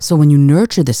So when you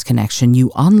nurture this connection,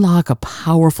 you unlock a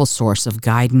powerful source of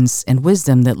guidance and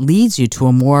wisdom that leads you to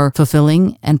a more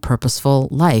fulfilling and purposeful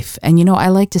life. And I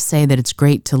like to say that it's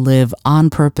great to live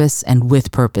on purpose and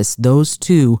with purpose. Those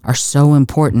two are so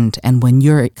important. And when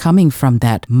you're coming from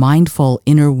that mindful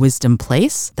inner wisdom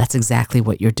place, that's exactly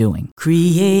what you're doing.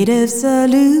 Creative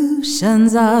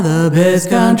solutions are the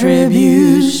best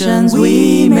contributions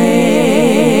we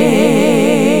make.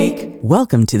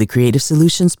 Welcome to the Creative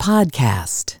Solutions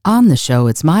Podcast. On the show,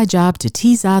 it's my job to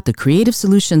tease out the creative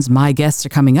solutions my guests are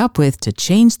coming up with to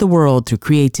change the world through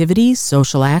creativity,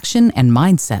 social action, and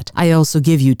mindset. I also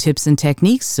give you tips and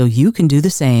techniques so you can do the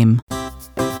same.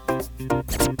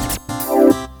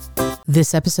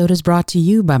 This episode is brought to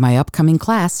you by my upcoming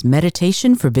class,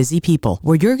 Meditation for Busy People,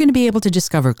 where you're going to be able to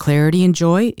discover clarity and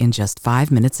joy in just 5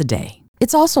 minutes a day.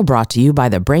 It's also brought to you by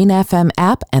the Brain FM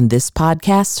app and this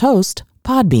podcast's host,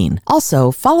 Podbean.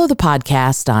 Also, follow the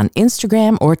podcast on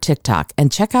Instagram or TikTok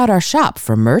and check out our shop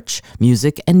for merch,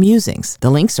 music, and musings.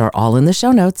 The links are all in the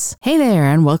show notes. Hey there,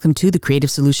 and welcome to the Creative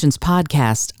Solutions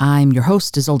Podcast. I'm your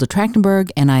host, Isolde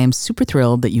Trachtenberg, and I am super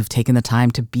thrilled that you've taken the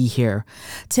time to be here.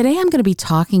 Today, I'm going to be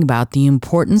talking about the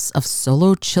importance of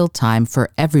solo chill time for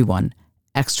everyone,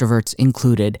 extroverts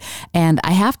included. And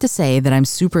I have to say that I'm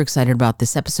super excited about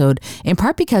this episode, in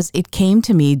part because it came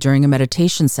to me during a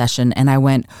meditation session, and I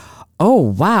went, oh,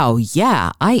 wow,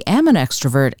 yeah, I am an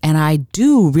extrovert and I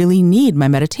do really need my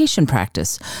meditation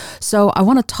practice. So I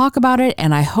want to talk about it,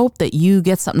 and I hope that you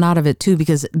get something out of it too,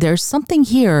 because there's something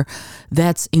here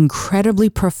that's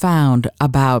incredibly profound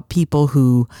about people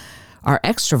who are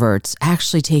extroverts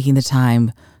actually taking the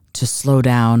time to slow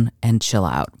down and chill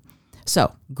out.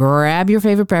 So grab your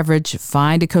favorite beverage,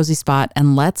 find a cozy spot,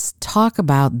 and let's talk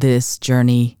about this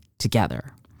journey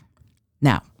together.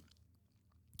 Now,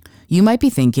 you might be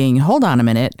thinking, hold on a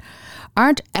minute,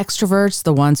 aren't extroverts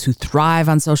the ones who thrive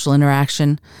on social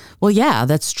interaction? Well, yeah,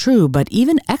 that's true, but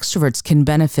even extroverts can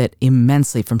benefit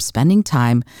immensely from spending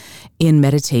time in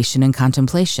meditation and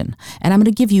contemplation. And I'm going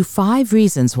to give you 5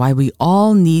 reasons why we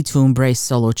all need to embrace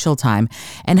solo chill time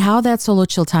and how that solo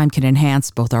chill time can enhance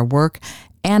both our work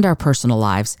and our personal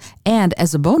lives. And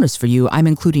as a bonus for you, I'm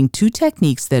including 2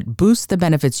 techniques that boost the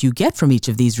benefits you get from each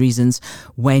of these reasons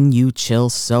when you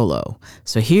chill solo.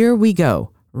 So here we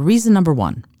go. Reason number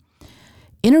 1,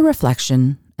 inner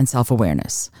reflection and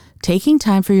self-awareness. Taking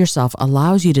time for yourself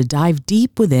allows you to dive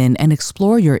deep within and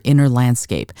explore your inner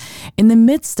landscape. In the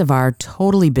midst of our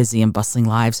totally busy and bustling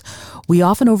lives, we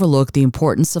often overlook the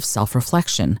importance of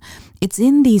self-reflection. It's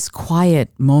in these quiet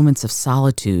moments of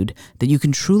solitude that you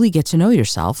can truly get to know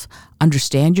yourself,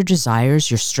 understand your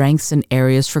desires, your strengths, and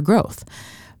areas for growth.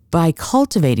 By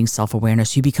cultivating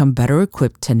self-awareness, you become better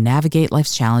equipped to navigate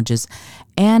life's challenges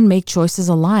and make choices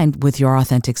aligned with your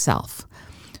authentic self.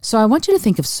 So I want you to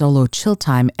think of solo chill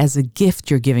time as a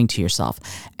gift you're giving to yourself,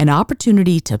 an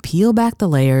opportunity to peel back the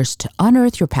layers, to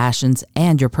unearth your passions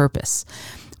and your purpose.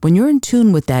 When you're in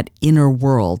tune with that inner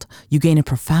world, you gain a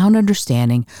profound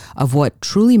understanding of what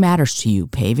truly matters to you,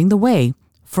 paving the way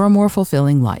for a more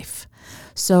fulfilling life.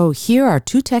 So here are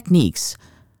 2 techniques,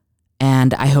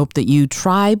 and I hope that you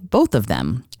try both of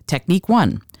them. Technique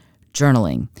 1.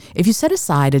 Journaling. If you set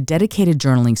aside a dedicated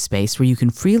journaling space where you can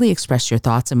freely express your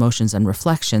thoughts, emotions, and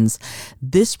reflections,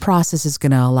 this process is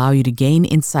going to allow you to gain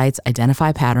insights,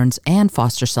 identify patterns, and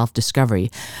foster self-discovery.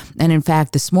 And in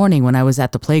fact, this morning when I was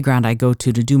at the playground I go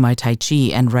to do my Tai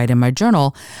Chi and write in my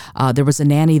journal, there was a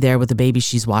nanny there with a baby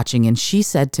she's watching, and she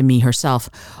said to me herself,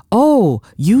 "Oh,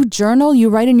 you journal? You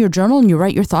write in your journal and you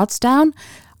write your thoughts down?"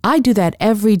 I do that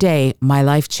every day. My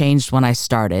life changed when I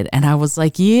started. And I was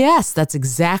like, yes, that's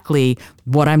exactly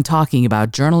what I'm talking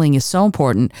about. Journaling is so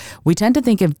important. We tend to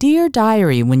think of Dear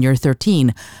Diary when you're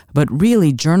 13, but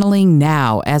really journaling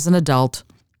now as an adult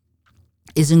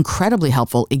is incredibly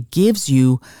helpful. It gives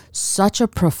you such a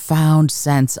profound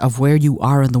sense of where you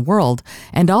are in the world.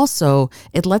 And also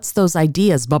it lets those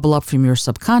ideas bubble up from your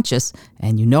subconscious.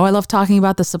 And you know I love talking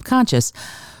about the subconscious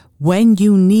when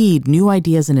you need new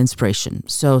ideas and inspiration.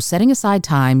 So setting aside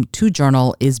time to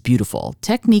journal is beautiful.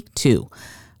 Technique 2,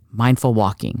 mindful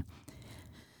walking.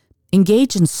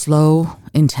 Engage in slow,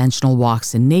 intentional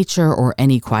walks in nature or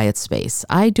any quiet space.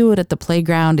 I do it at the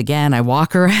playground. Again, I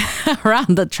walk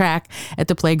around the track at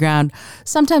the playground.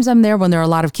 Sometimes I'm there when there are a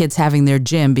lot of kids having their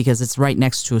gym because it's right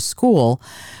next to a school.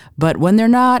 But when there are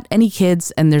not any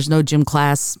kids and there's no gym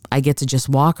class, I get to just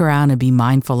walk around and be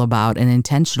mindful about and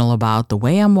intentional about the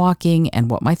way I'm walking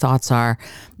and what my thoughts are.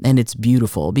 And it's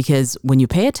beautiful because when you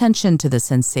pay attention to the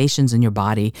sensations in your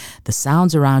body, the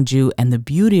sounds around you, and the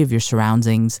beauty of your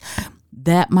surroundings,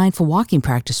 that mindful walking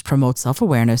practice promotes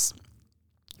self-awareness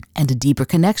and a deeper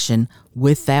connection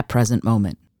with that present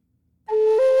moment.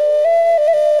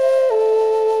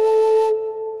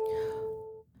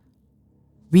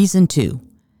 Reason 2,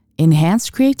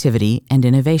 enhanced creativity and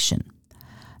innovation.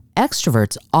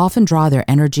 Extroverts often draw their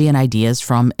energy and ideas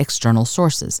from external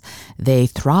sources. They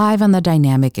thrive on the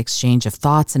dynamic exchange of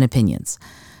thoughts and opinions.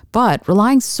 But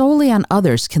relying solely on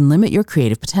others can limit your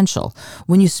creative potential.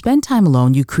 When you spend time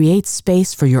alone, you create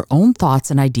space for your own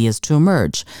thoughts and ideas to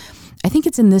emerge. I think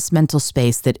it's in this mental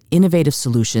space that innovative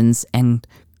solutions and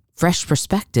fresh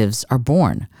perspectives are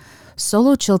born.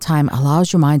 Solo chill time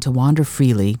allows your mind to wander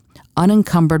freely,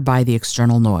 unencumbered by the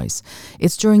external noise.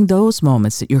 It's during those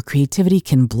moments that your creativity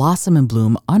can blossom and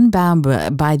bloom, unbound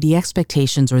by the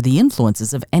expectations or the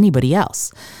influences of anybody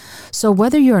else. So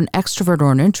whether you're an extrovert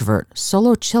or an introvert,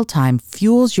 solo chill time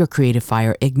fuels your creative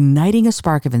fire, igniting a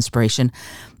spark of inspiration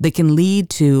that can lead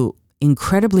to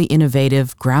incredibly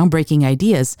innovative, groundbreaking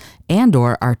ideas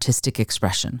and/or artistic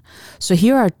expression. So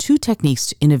here are 2 techniques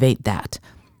to innovate that.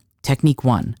 Technique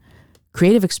 1,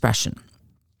 creative expression.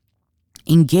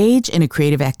 Engage in a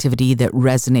creative activity that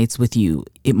resonates with you.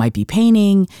 It might be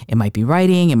painting, it might be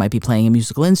writing, it might be playing a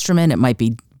musical instrument, it might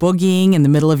be boogieing in the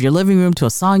middle of your living room to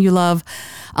a song you love.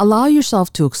 Allow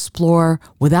yourself to explore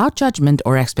without judgment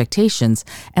or expectations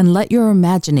and let your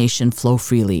imagination flow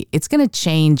freely. It's going to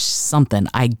change something,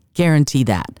 I guarantee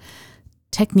that.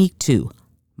 Technique 2,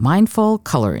 mindful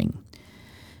coloring.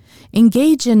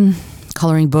 Engage in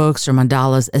coloring books or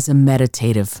mandalas as a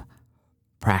meditative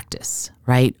practice,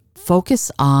 right?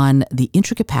 Focus on the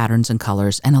intricate patterns and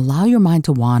colors and allow your mind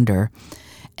to wander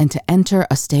and to enter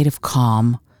a state of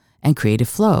calm and creative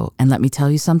flow. And let me tell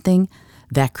you something,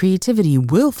 that creativity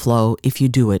will flow if you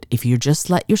do it, if you just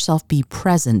let yourself be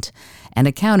present and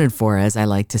accounted for, as I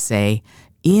like to say,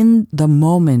 in the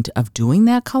moment of doing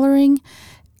that coloring.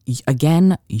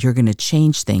 Again, you're going to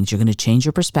change things. You're going to change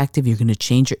your perspective. You're going to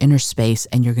change your inner space,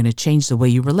 and you're going to change the way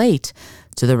you relate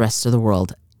to the rest of the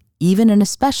world, even and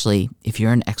especially if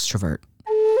you're an extrovert.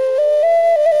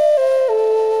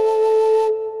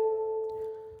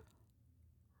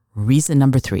 Reason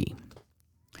number 3,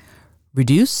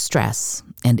 reduce stress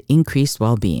and increase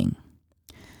well-being.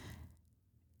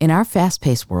 In our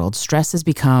fast-paced world, stress has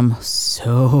become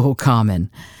so common,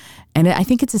 and I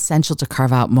think it's essential to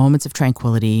carve out moments of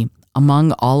tranquility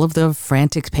among all of the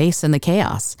frantic pace and the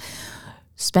chaos.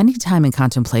 Spending time in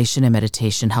contemplation and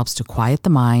meditation helps to quiet the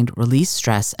mind, release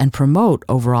stress, and promote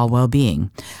overall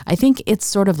well-being. I think it's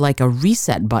sort of like a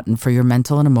reset button for your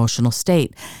mental and emotional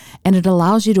state, and it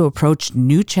allows you to approach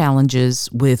new challenges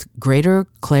with greater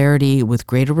clarity, with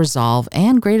greater resolve,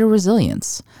 and greater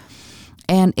resilience.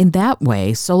 And in that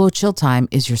way, solo chill time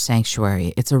is your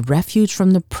sanctuary. It's a refuge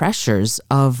from the pressures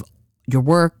of your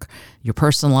work, your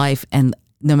personal life, and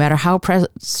no matter how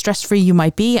stress-free you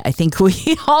might be, I think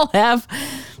we all have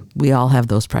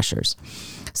those pressures.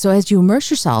 So as you immerse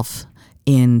yourself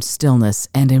in stillness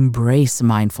and embrace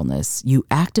mindfulness, you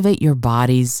activate your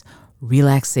body's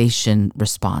relaxation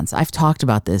response. I've talked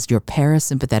about this, your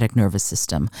parasympathetic nervous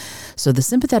system. So the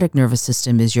sympathetic nervous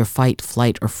system is your fight,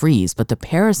 flight, or freeze, but the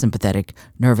parasympathetic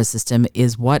nervous system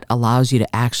is what allows you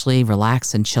to actually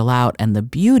relax and chill out. And the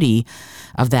beauty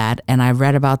of that, and I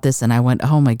read about this and I went,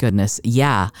 oh my goodness,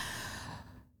 yeah.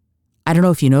 I don't know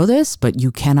if you know this, but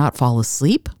you cannot fall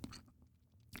asleep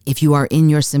if you are in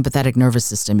your sympathetic nervous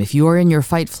system. If you are in your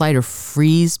fight, flight, or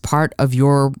freeze part of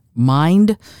your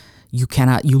mind, your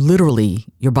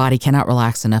body cannot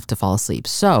relax enough to fall asleep.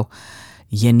 So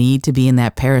you need to be in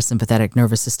that parasympathetic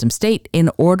nervous system state in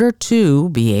order to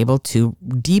be able to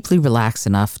deeply relax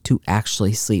enough to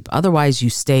actually sleep. Otherwise, you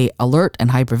stay alert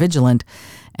and hypervigilant,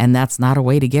 and that's not a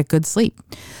way to get good sleep.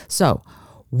 So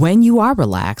when you are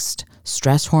relaxed,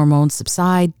 stress hormones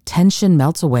subside, tension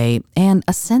melts away, and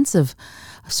a sense of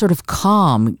sort of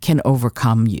calm can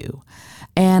overcome you.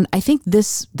 And I think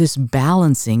this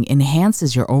balancing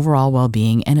enhances your overall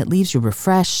well-being, and it leaves you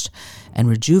refreshed and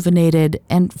rejuvenated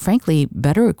and, frankly,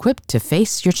 better equipped to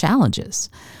face your challenges.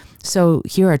 So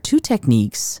here are 2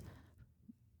 techniques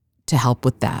to help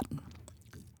with that.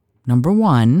 Number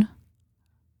 1,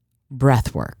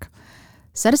 breath work.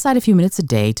 Set aside a few minutes a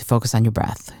day to focus on your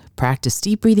breath. Practice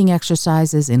deep breathing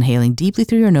exercises, inhaling deeply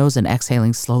through your nose and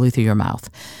exhaling slowly through your mouth.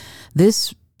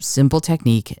 This simple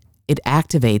technique, it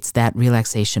activates that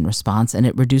relaxation response, and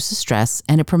it reduces stress,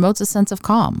 and it promotes a sense of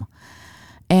calm.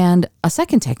 And a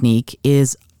second technique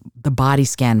is the body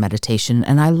scan meditation.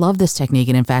 And I love this technique.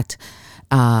 And in fact,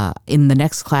 in the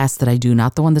next class that I do,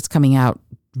 not the one that's coming out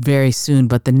very soon,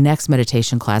 but the next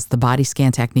meditation class, the body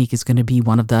scan technique is going to be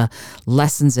one of the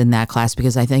lessons in that class,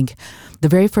 because I think the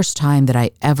very first time that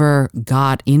I ever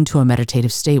got into a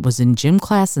meditative state was in gym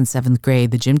class in 7th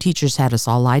grade. The gym teachers had us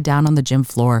all lie down on the gym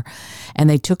floor, and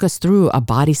they took us through a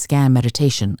body scan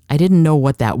meditation. I didn't know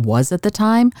what that was at the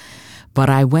time, But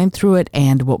I went through it,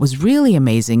 and what was really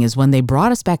amazing is when they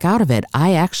brought us back out of it,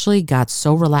 I actually got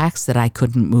so relaxed that I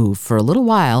couldn't move. For a little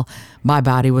while, my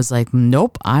body was like,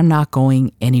 nope, I'm not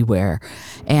going anywhere.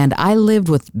 And I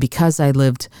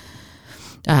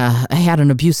had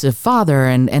an abusive father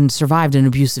and survived an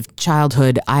abusive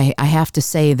childhood. I have to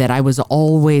say that I was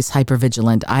always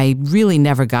hypervigilant. I really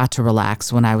never got to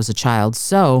relax when I was a child.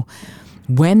 So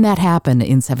when that happened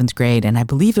in 7th grade, and I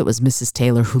believe it was Mrs.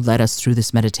 Taylor who led us through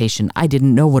this meditation, I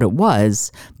didn't know what it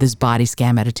was, this body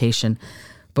scan meditation.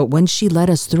 But when she led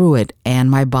us through it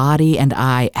and my body and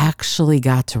I actually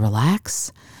got to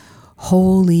relax,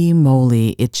 holy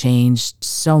moly, it changed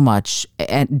so much,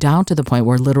 and down to the point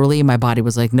where literally my body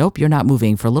was like, nope, you're not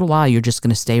moving. For a little while, you're just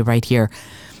going to stay right here.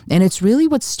 And it's really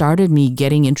what started me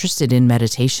getting interested in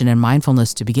meditation and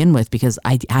mindfulness to begin with, because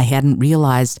I hadn't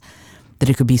realized that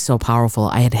it could be so powerful.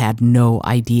 I had no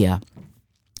idea.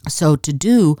 So to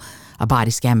do a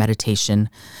body scan meditation,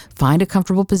 find a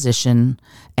comfortable position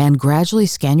and gradually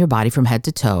scan your body from head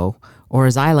to toe, or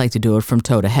as I like to do it, from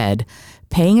toe to head,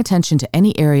 paying attention to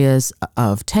any areas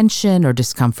of tension or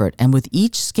discomfort. And with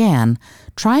each scan,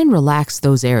 try and relax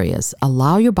those areas.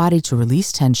 Allow your body to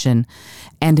release tension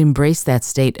and embrace that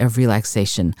state of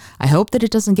relaxation. I hope that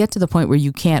it doesn't get to the point where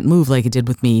you can't move like it did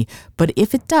with me, but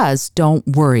if it does, don't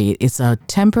worry. It's a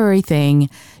temporary thing.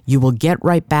 You will get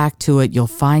right back to it. You'll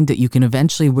find that you can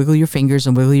eventually wiggle your fingers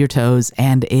and wiggle your toes,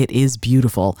 and it is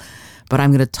beautiful. But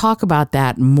I'm going to talk about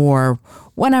that more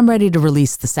when I'm ready to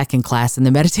release the second class in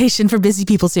the Meditation for Busy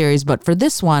People series. But for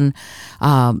this one,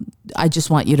 I just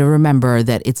want you to remember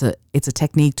that it's a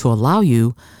technique to allow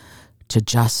you to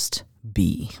just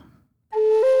be.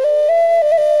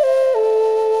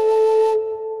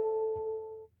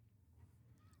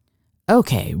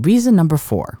 Okay, reason number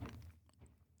 4.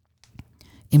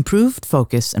 Improved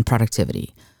focus and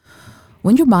productivity.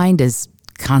 When your mind is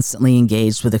constantly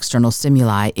engaged with external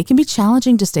stimuli, it can be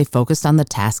challenging to stay focused on the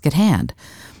task at hand.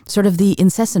 Sort of the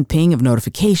incessant ping of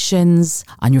notifications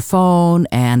on your phone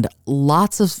and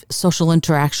lots of social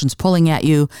interactions pulling at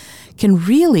you can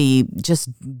really just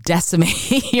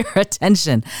decimate your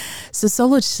attention. So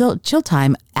solo chill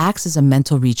time acts as a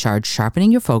mental recharge,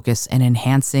 sharpening your focus and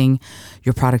enhancing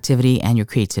your productivity and your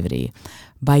creativity.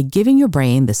 By giving your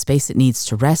brain the space it needs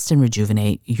to rest and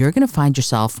rejuvenate, you're going to find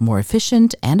yourself more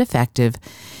efficient and effective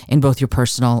in both your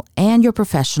personal and your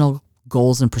professional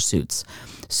goals and pursuits.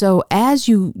 So as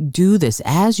you do this,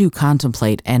 as you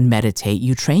contemplate and meditate,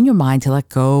 you train your mind to let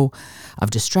go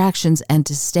of distractions and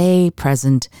to stay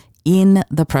present in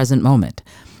the present moment.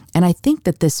 And I think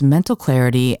that this mental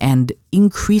clarity and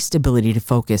increased ability to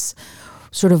focus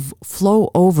sort of flow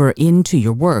over into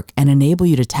your work and enable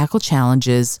you to tackle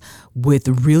challenges with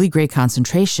really great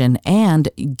concentration and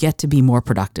get to be more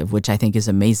productive, which I think is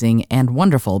amazing and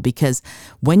wonderful, because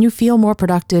when you feel more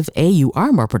productive, A, you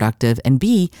are more productive, and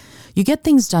B, you get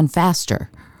things done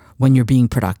faster when you're being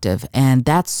productive. And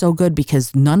that's so good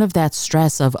because none of that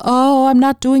stress of, oh, I'm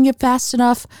not doing it fast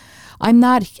enough, I'm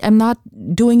not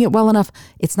doing it well enough.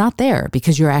 It's not there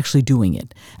because you're actually doing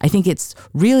it. I think it's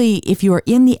really, if you are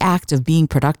in the act of being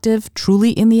productive,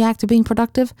 truly in the act of being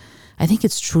productive, I think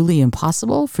it's truly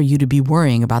impossible for you to be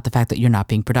worrying about the fact that you're not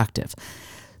being productive.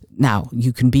 Now,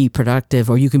 you can be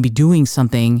productive or you can be doing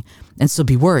something and still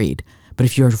be worried. But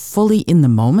if you're fully in the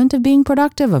moment of being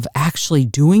productive, of actually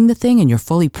doing the thing, and you're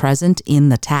fully present in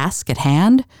the task at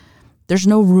hand, there's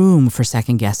no room for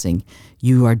second guessing.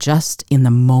 You are just in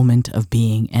the moment of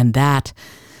being. And that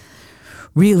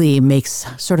really makes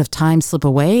sort of time slip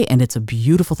away. And it's a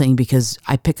beautiful thing because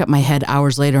I pick up my head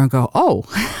hours later and go, oh,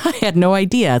 I had no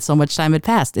idea so much time had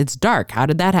passed. It's dark. How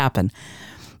did that happen?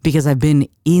 Because I've been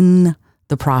in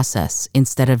the process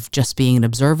instead of just being an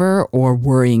observer or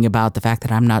worrying about the fact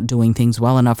that I'm not doing things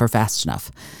well enough or fast enough.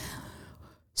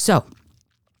 So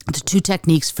the 2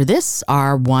 techniques for this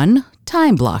are 1,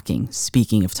 time blocking.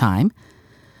 Speaking of time,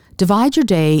 divide your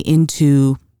day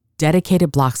into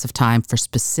dedicated blocks of time for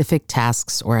specific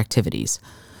tasks or activities.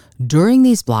 During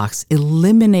these blocks,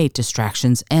 eliminate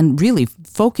distractions and really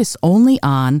focus only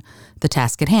on the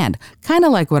task at hand, kind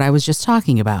of like what I was just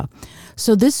talking about.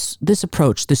 So this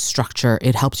approach, this structure,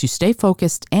 it helps you stay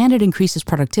focused and it increases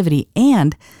productivity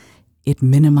and it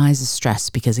minimizes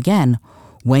stress because, again,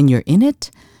 when you're in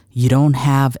it, you don't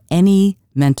have any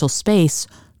mental space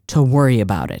to worry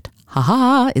about it.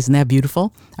 Ha, isn't that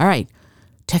beautiful? All right,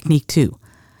 technique 2,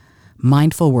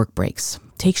 mindful work breaks.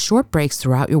 Take short breaks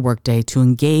throughout your workday to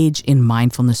engage in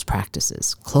mindfulness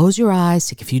practices. Close your eyes,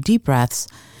 take a few deep breaths,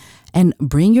 and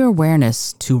bring your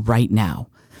awareness to right now.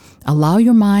 Allow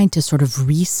your mind to sort of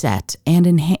reset, and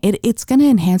it's going to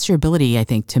enhance your ability, I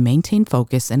think, to maintain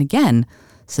focus and, again,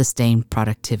 sustain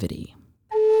productivity.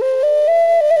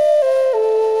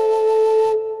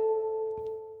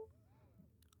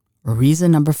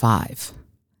 Reason number 5,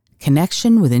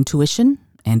 connection with intuition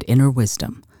and inner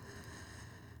wisdom.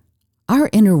 Our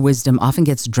inner wisdom often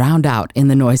gets drowned out in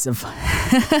the noise of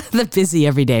the busy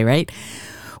everyday, right?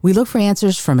 We look for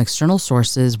answers from external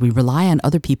sources. We rely on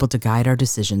other people to guide our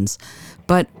decisions.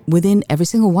 But within every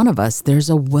single one of us, there's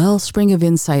a wellspring of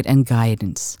insight and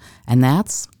guidance. And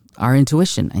that's our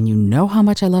intuition. And you know how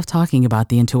much I love talking about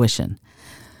the intuition.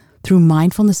 Through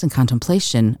mindfulness and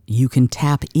contemplation, you can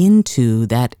tap into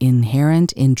that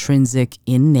inherent, intrinsic,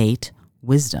 innate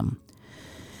wisdom.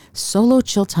 Solo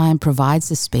chill time provides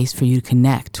the space for you to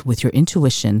connect with your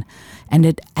intuition, and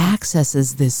it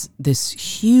accesses this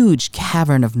huge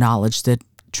cavern of knowledge that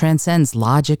transcends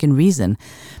logic and reason.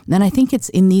 And I think it's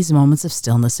in these moments of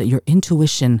stillness that your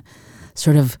intuition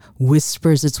sort of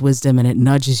whispers its wisdom, and it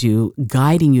nudges you,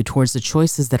 guiding you towards the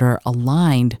choices that are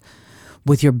aligned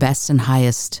with your best and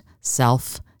highest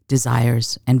self,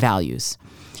 desires, and values.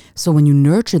 So when you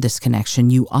nurture this connection,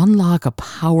 you unlock a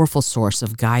powerful source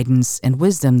of guidance and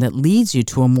wisdom that leads you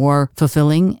to a more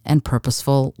fulfilling and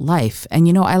purposeful life.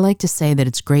 And I like to say that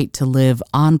it's great to live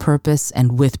on purpose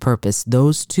and with purpose.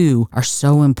 Those two are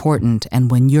so important.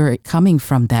 And when you're coming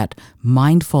from that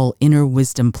mindful inner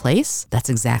wisdom place, that's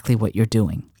exactly what you're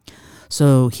doing.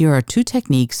 So here are 2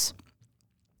 techniques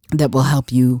that will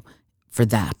help you for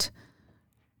that.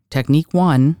 Technique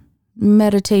 1,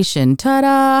 meditation.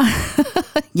 Ta-da!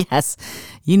 Yes,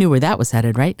 you knew where that was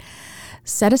headed, right?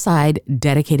 Set aside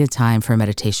dedicated time for a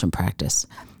meditation practice.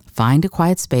 Find a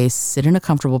quiet space, sit in a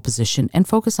comfortable position, and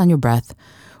focus on your breath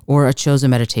or a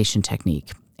chosen meditation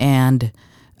technique. And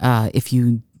if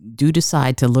you do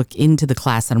decide to look into the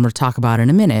class that I'm going to talk about in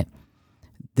a minute,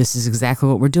 this is exactly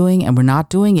what we're doing, and we're not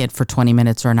doing it for 20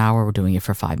 minutes or an hour. We're doing it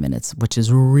for 5 minutes, which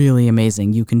is really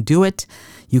amazing. You can do it.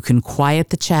 You can quiet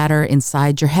the chatter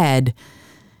inside your head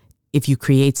if you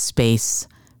create space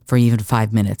for even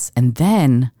 5 minutes. And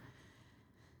then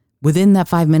within that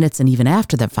 5 minutes and even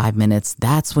after that 5 minutes,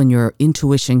 that's when your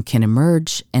intuition can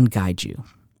emerge and guide you.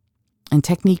 And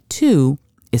technique 2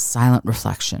 is silent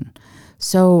reflection.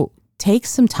 So take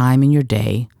some time in your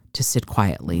day to sit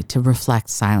quietly, to reflect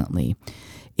silently.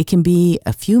 It can be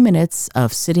a few minutes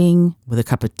of sitting with a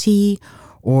cup of tea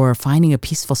or finding a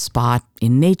peaceful spot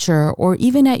in nature or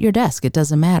even at your desk. It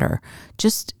doesn't matter.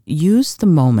 Just use the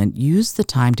moment, use the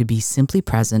time to be simply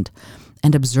present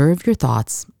and observe your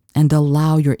thoughts and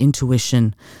allow your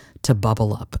intuition to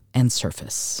bubble up and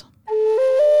surface.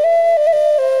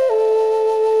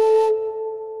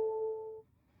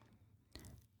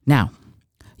 Now,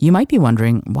 you might be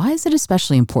wondering, why is it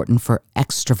especially important for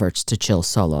extroverts to chill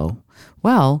solo?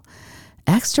 Well,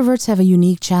 extroverts have a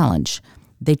unique challenge.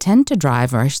 They tend to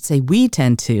drive, or I should say we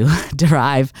tend to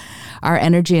derive our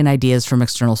energy and ideas from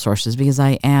external sources because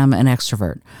I am an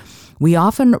extrovert. We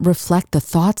often reflect the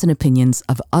thoughts and opinions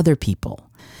of other people.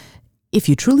 If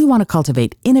you truly want to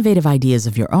cultivate innovative ideas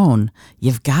of your own,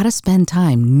 you've got to spend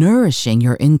time nourishing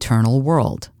your internal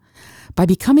world. By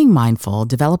becoming mindful,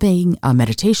 developing a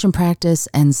meditation practice,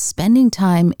 and spending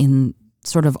time in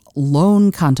sort of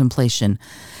lone contemplation,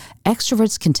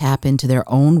 extroverts can tap into their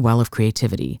own well of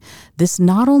creativity. This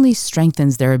not only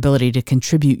strengthens their ability to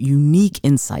contribute unique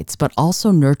insights, but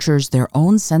also nurtures their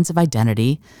own sense of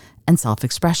identity and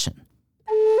self-expression.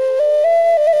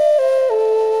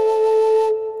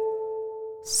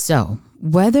 So,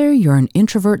 whether you're an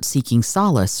introvert seeking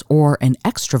solace or an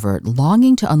extrovert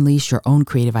longing to unleash your own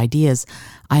creative ideas,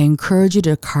 I encourage you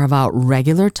to carve out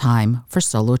regular time for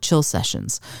solo chill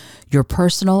sessions. Your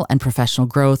personal and professional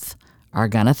growth are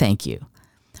gonna thank you.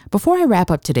 Before I wrap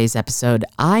up today's episode,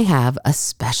 I have a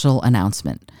special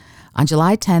announcement. On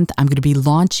July 10th, I'm going to be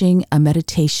launching a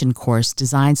meditation course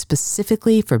designed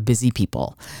specifically for busy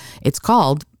people. It's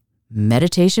called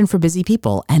Meditation for Busy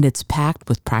People, and it's packed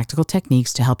with practical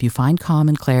techniques to help you find calm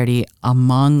and clarity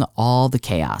among all the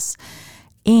chaos.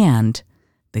 And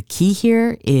the key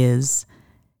here is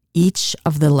each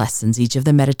of the lessons, each of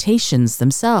the meditations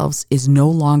themselves is no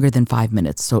longer than 5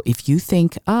 minutes. So if you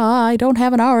think, I don't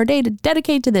have an hour a day to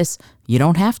dedicate to this, you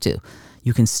don't have to.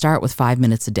 You can start with 5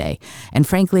 minutes a day. And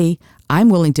frankly, I'm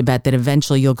willing to bet that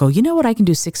eventually you'll go, you know what, I can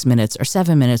do 6 minutes or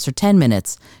 7 minutes or 10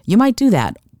 minutes. You might do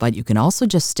that, but you can also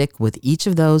just stick with each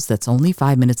of those that's only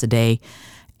 5 minutes a day,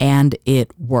 and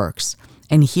it works.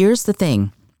 And here's the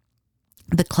thing.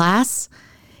 The class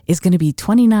is going to be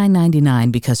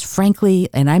 $29.99 because frankly,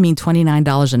 and I mean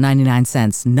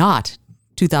 $29.99, not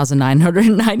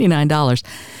 $2,999.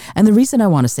 And the reason I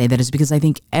want to say that is because I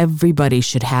think everybody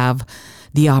should have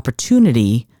the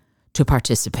opportunity to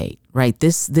participate, right?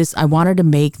 I wanted to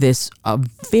make this a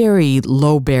very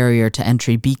low barrier to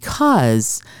entry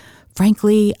because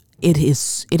frankly, it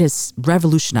has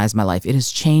revolutionized my life. It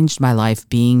has changed my life.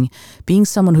 Being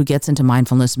someone who gets into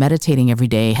mindfulness, meditating every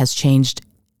day has changed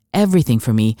everything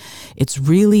for me. It's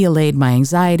really allayed my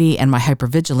anxiety and my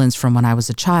hypervigilance from when I was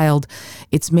a child.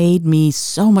 It's made me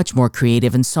so much more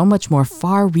creative and so much more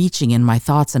far-reaching in my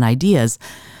thoughts and ideas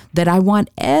that I want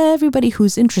everybody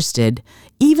who's interested,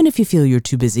 even if you feel you're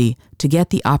too busy, to get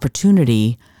the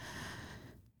opportunity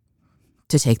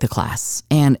to take the class.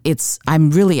 And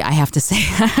I have to say,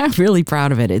 I'm really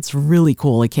proud of it. It's really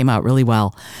cool. It came out really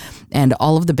well. And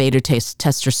all of the beta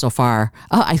testers so far,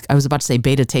 I was about to say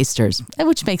beta tasters,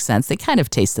 which makes sense. They kind of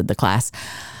tasted the class.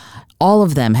 All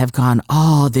of them have gone,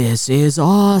 oh, this is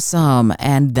awesome.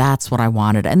 And that's what I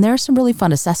wanted. And there are some really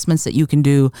fun assessments that you can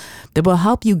do that will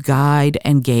help you guide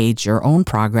and gauge your own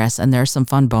progress. And there are some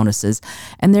fun bonuses.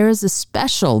 And there is a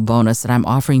special bonus that I'm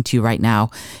offering to you right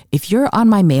now. If you're on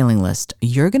my mailing list,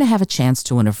 you're going to have a chance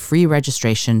to win a free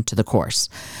registration to the course.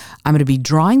 I'm going to be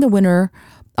drawing the winner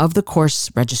of the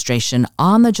course registration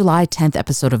on the July 10th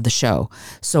episode of the show.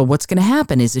 So what's going to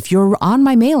happen is if you're on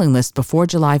my mailing list before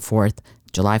July 4th,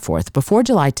 before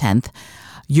July 10th,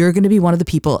 you're going to be one of the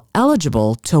people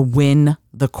eligible to win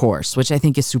the course, which I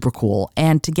think is super cool.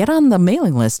 And to get on the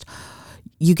mailing list,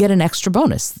 you get an extra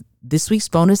bonus. This week's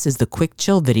bonus is the quick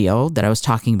chill video that I was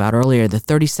talking about earlier, the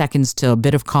 30 seconds to a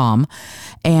bit of calm.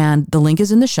 And the link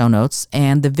is in the show notes.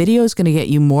 And the video is going to get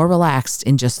you more relaxed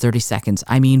in just 30 seconds.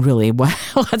 I mean, really,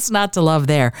 what's not to love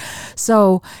there?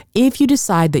 So if you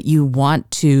decide that you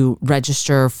want to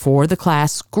register for the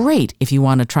class, great. If you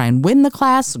want to try and win the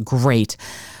class, great.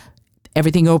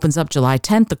 Everything opens up July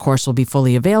 10th. The course will be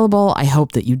fully available. I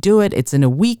hope that you do it. It's in a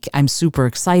week. I'm super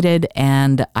excited,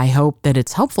 and I hope that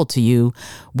it's helpful to you,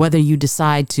 whether you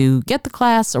decide to get the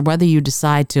class or whether you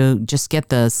decide to just get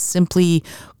the simply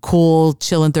cool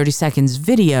chill in 30 seconds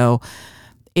video.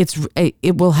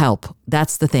 It will help.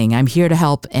 That's the thing. I'm here to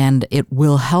help, and it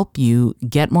will help you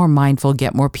get more mindful,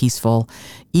 get more peaceful.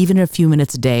 Even a few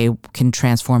minutes a day can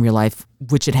transform your life,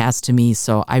 which it has to me.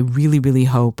 So I really, really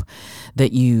hope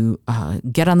that you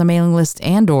get on the mailing list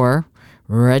and or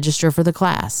register for the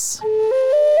class.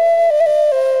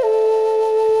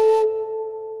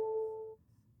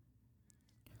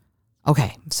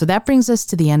 Okay, so that brings us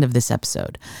to the end of this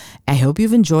episode. I hope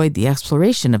you've enjoyed the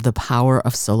exploration of the power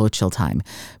of solo chill time.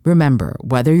 Remember,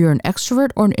 whether you're an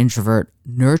extrovert or an introvert,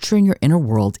 nurturing your inner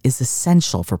world is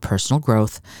essential for personal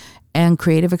growth and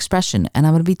creative expression. And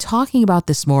I'm going to be talking about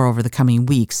this more over the coming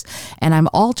weeks. And I'm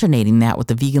alternating that with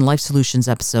the Vegan Life Solutions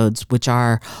episodes, which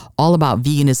are all about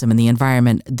veganism and the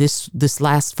environment. This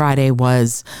last Friday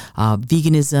was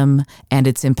veganism and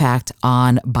its impact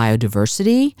on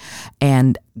biodiversity.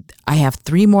 And I have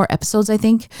 3 more episodes, I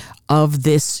think, of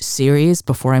this series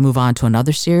before I move on to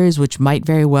another series, which might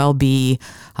very well be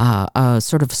a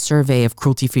sort of survey of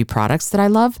cruelty-free products that I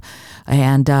love.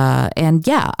 And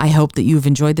yeah, I hope that you've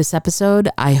enjoyed this episode.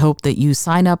 I hope that you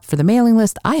sign up for the mailing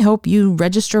list. I hope you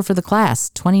register for the class.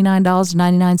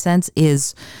 $29.99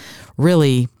 is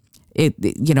really...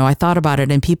 I thought about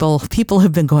it, and people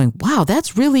have been going, wow,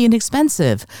 that's really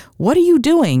inexpensive. What are you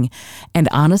doing? And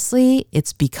honestly,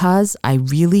 it's because I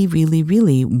really, really,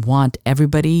 really want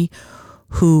everybody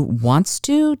who wants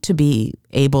to be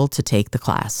able to take the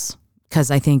class. Because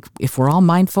I think if we're all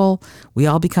mindful, we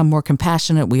all become more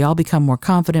compassionate, we all become more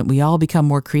confident, we all become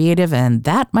more creative. And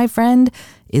that, my friend,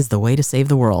 is the way to save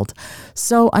the world.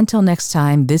 So until next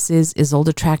time, this is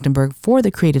Isolde Trachtenberg for the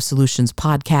Creative Solutions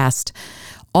Podcast.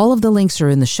 All of the links are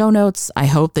in the show notes. I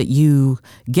hope that you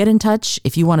get in touch.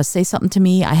 If you want to say something to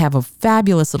me, I have a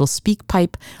fabulous little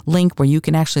SpeakPipe link where you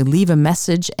can actually leave a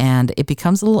message and it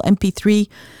becomes a little MP3.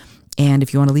 And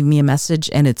if you want to leave me a message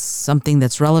and it's something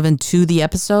that's relevant to the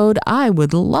episode, I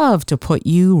would love to put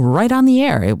you right on the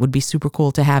air. It would be super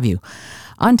cool to have you.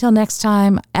 Until next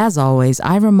time, as always,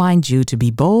 I remind you to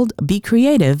be bold, be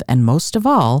creative, and most of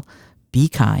all, be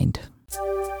kind.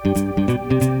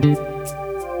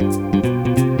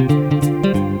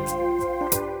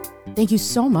 Thank you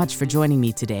so much for joining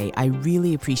me today. I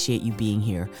really appreciate you being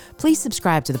here. Please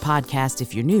subscribe to the podcast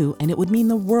if you're new, and it would mean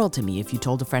the world to me if you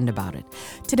told a friend about it.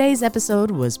 Today's episode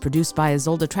was produced by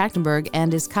Isolde Trachtenberg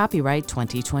and is copyright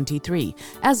 2023.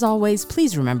 As always,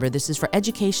 please remember this is for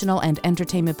educational and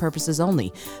entertainment purposes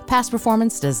only. Past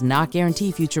performance does not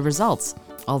guarantee future results,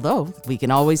 although we can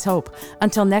always hope.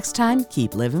 Until next time,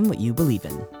 keep living what you believe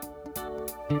in.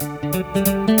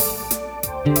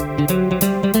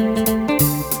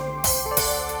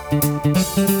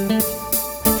 Thank you.